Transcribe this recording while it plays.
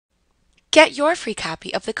Get your free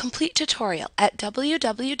copy of the complete tutorial at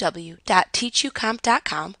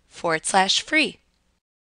www.teachucomp.com/free.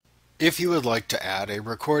 If you would like to add a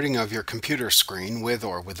recording of your computer screen with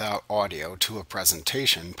or without audio to a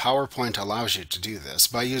presentation, PowerPoint allows you to do this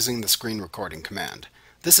by using the screen recording command.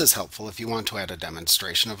 This is helpful if you want to add a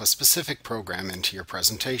demonstration of a specific program into your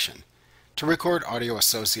presentation. To record audio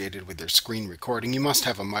associated with your screen recording, you must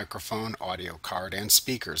have a microphone, audio card, and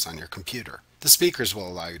speakers on your computer. The speakers will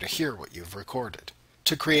allow you to hear what you've recorded.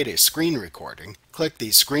 To create a screen recording, click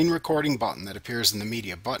the Screen Recording button that appears in the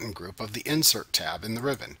Media button group of the Insert tab in the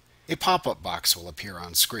ribbon. A pop-up box will appear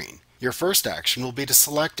on screen. Your first action will be to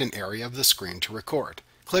select an area of the screen to record.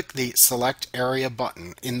 Click the Select Area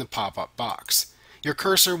button in the pop-up box. Your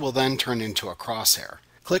cursor will then turn into a crosshair.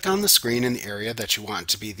 Click on the screen in the area that you want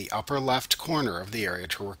to be the upper left corner of the area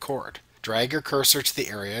to record. Drag your cursor to the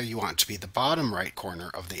area you want to be the bottom right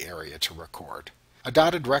corner of the area to record. A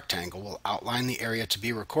dotted rectangle will outline the area to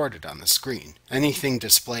be recorded on the screen. Anything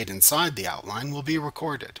displayed inside the outline will be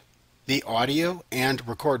recorded. The Audio and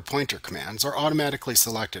Record Pointer commands are automatically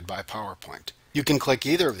selected by PowerPoint. You can click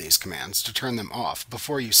either of these commands to turn them off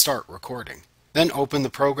before you start recording. Then open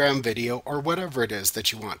the program, video, or whatever it is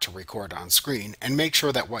that you want to record on screen, and make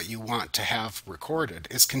sure that what you want to have recorded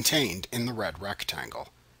is contained in the red rectangle.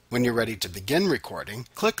 When you're ready to begin recording,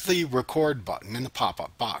 click the Record button in the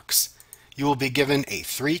pop-up box. You will be given a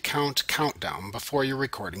 3-count countdown before your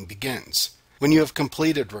recording begins. When you have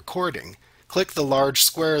completed recording, click the large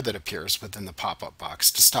square that appears within the pop-up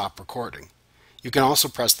box to stop recording. You can also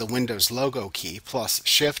press the Windows logo key plus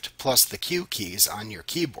Shift plus the Q keys on your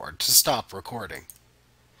keyboard to stop recording.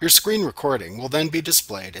 Your screen recording will then be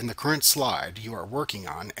displayed in the current slide you are working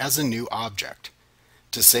on as a new object.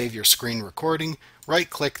 To save your screen recording,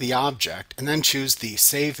 right-click the object and then choose the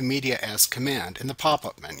Save Media As command in the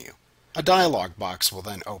pop-up menu. A dialog box will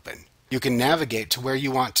then open. You can navigate to where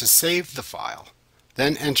you want to save the file.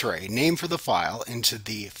 Then enter a name for the file into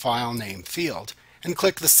the File Name field and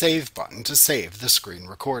click the Save button to save the screen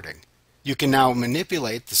recording. You can now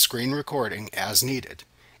manipulate the screen recording as needed.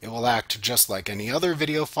 It will act just like any other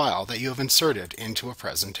video file that you have inserted into a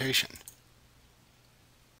presentation.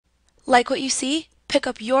 Like what you see? Pick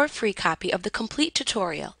up your free copy of the complete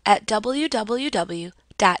tutorial at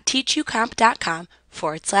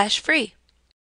www.teachucomp.com/free.